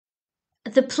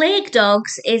The Plague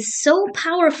Dogs is so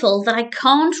powerful that I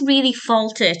can't really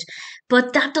fault it,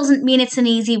 but that doesn't mean it's an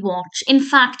easy watch. In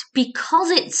fact, because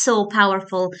it's so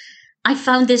powerful, I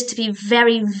found this to be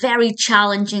very, very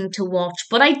challenging to watch.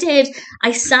 But I did.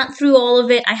 I sat through all of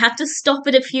it. I had to stop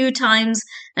it a few times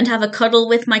and have a cuddle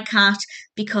with my cat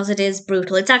because it is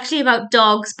brutal. It's actually about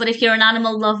dogs, but if you're an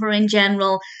animal lover in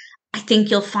general, I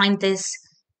think you'll find this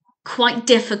quite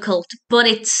difficult, but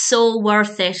it's so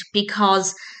worth it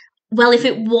because, well, if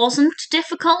it wasn't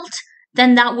difficult,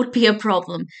 then that would be a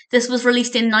problem. This was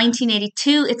released in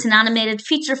 1982. It's an animated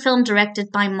feature film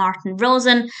directed by Martin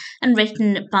Rosen and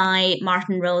written by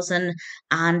Martin Rosen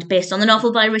and based on the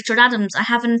novel by Richard Adams. I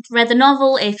haven't read the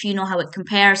novel. If you know how it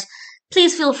compares,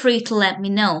 please feel free to let me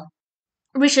know.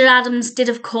 Richard Adams did,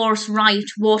 of course, write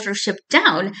Watership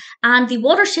Down, and the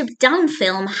Watership Down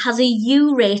film has a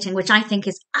U rating, which I think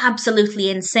is absolutely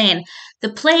insane. The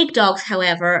Plague Dogs,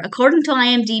 however, according to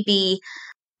IMDb,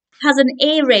 has an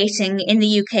A rating in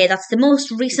the UK. That's the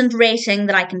most recent rating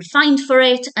that I can find for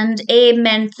it, and A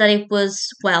meant that it was,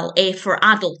 well, A for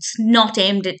adults, not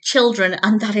aimed at children,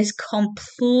 and that is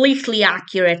completely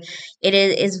accurate. It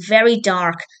is very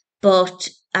dark, but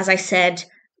as I said,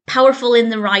 powerful in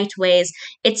the right ways.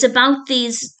 It's about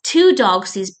these two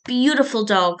dogs, these beautiful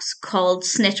dogs called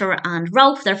Snitter and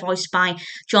Rowf. They're voiced by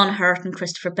John Hurt and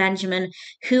Christopher Benjamin,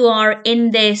 who are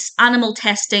in this animal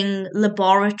testing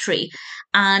laboratory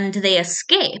and they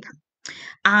escape.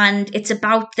 And it's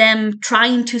about them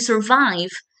trying to survive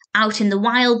out in the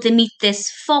wild. They meet this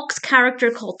fox character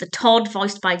called the Todd,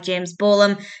 voiced by James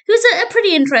Bolam, who's a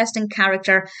pretty interesting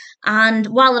character. And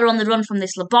while they're on the run from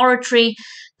this laboratory,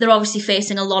 they're obviously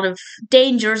facing a lot of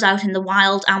dangers out in the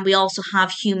wild, and we also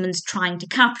have humans trying to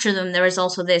capture them. There is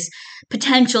also this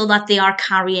potential that they are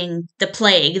carrying the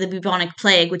plague, the bubonic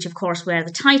plague, which of course where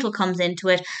the title comes into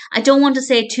it. I don't want to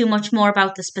say too much more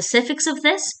about the specifics of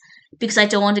this, because I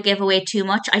don't want to give away too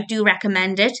much. I do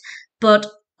recommend it, but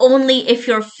only if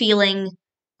you're feeling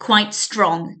quite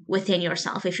strong within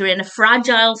yourself. If you're in a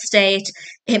fragile state,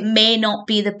 it may not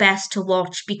be the best to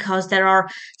watch because there are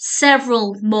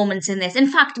several moments in this,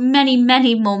 in fact, many,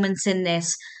 many moments in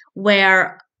this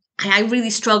where I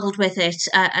really struggled with it.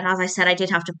 And as I said, I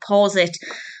did have to pause it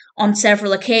on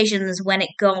several occasions when it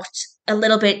got a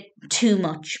little bit too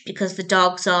much because the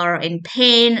dogs are in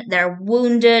pain, they're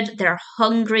wounded, they're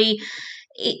hungry.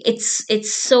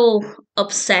 It's so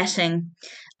upsetting.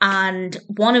 And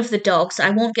one of the dogs, I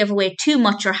won't give away too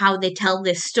much or how they tell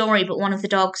this story, but one of the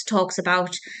dogs talks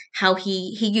about how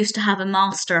he used to have a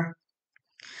master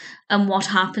and what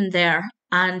happened there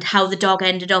and how the dog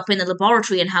ended up in the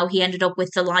laboratory and how he ended up with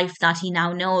the life that he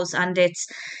now knows. And it's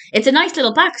a nice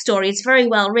little backstory. It's very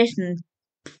well written,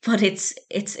 but it's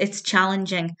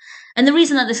challenging. And the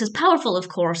reason that this is powerful, of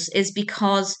course, is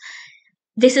because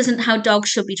this isn't how dogs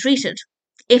should be treated.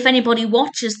 If anybody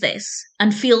watches this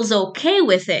and feels okay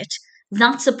with it,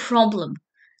 that's a problem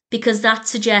because that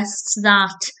suggests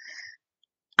that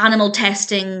animal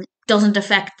testing doesn't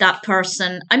affect that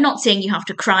person. I'm not saying you have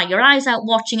to cry your eyes out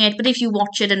watching it, but if you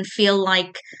watch it and feel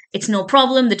like it's no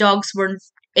problem, the dogs were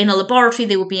in a laboratory,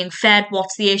 they were being fed,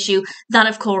 what's the issue? That,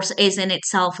 of course, is in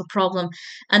itself a problem.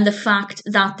 And the fact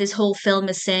that this whole film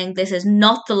is saying this is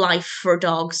not the life for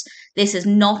dogs, this is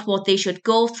not what they should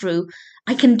go through,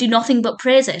 I can do nothing but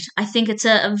praise it. I think it's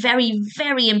a very,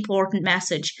 very important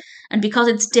message. And because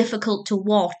it's difficult to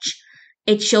watch,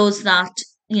 it shows that,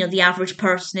 the average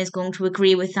person is going to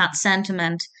agree with that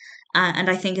sentiment. And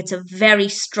I think it's a very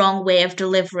strong way of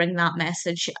delivering that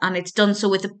message. And it's done so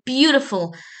with a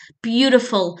beautiful,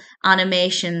 beautiful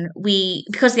animation.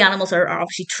 Because the animals are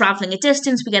obviously traveling a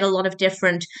distance, we get a lot of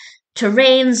different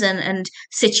terrains and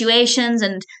situations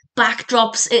and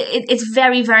backdrops. It's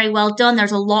very, very well done.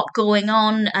 There's a lot going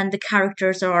on and the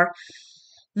characters are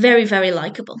very, very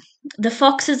likable. The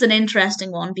fox is an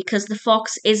interesting one because the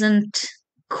fox isn't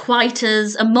quite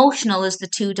as emotional as the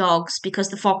two dogs because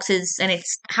the fox is in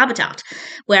its habitat,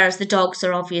 whereas the dogs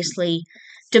are obviously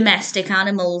domestic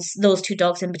animals. Those two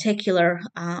dogs in particular,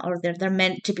 or they're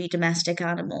meant to be domestic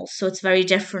animals, so it's very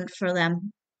different for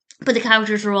them. But the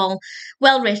characters are all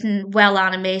well written, well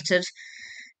animated.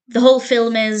 The whole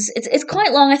film it's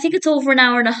quite long. I think it's over an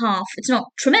hour and a half. It's not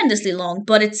tremendously long,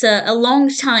 but it's a long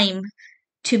time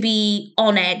to be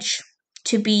on edge,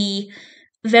 to be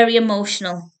very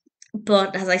emotional.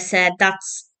 But as I said,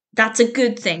 that's a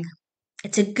good thing.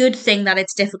 It's a good thing that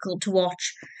it's difficult to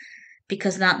watch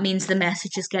because that means the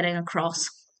message is getting across.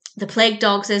 The Plague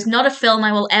Dogs is not a film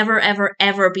I will ever, ever,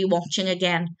 ever be watching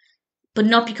again. But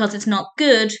not because it's not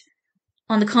good.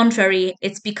 On the contrary,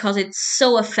 it's because it's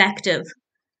so effective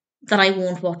that I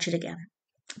won't watch it again.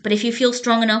 But if you feel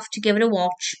strong enough to give it a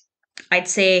watch, I'd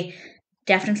say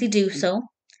definitely do so.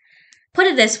 Put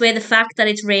it this way, the fact that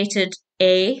it's rated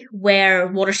A, where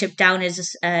Watership Down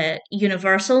is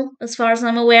universal, as far as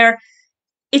I'm aware,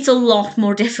 it's a lot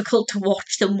more difficult to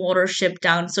watch than Watership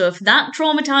Down. So if that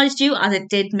traumatized you, as it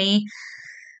did me,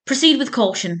 proceed with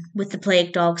caution with the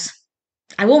Plague Dogs.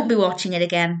 I won't be watching it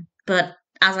again, but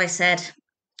as I said,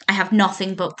 I have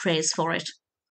nothing but praise for it.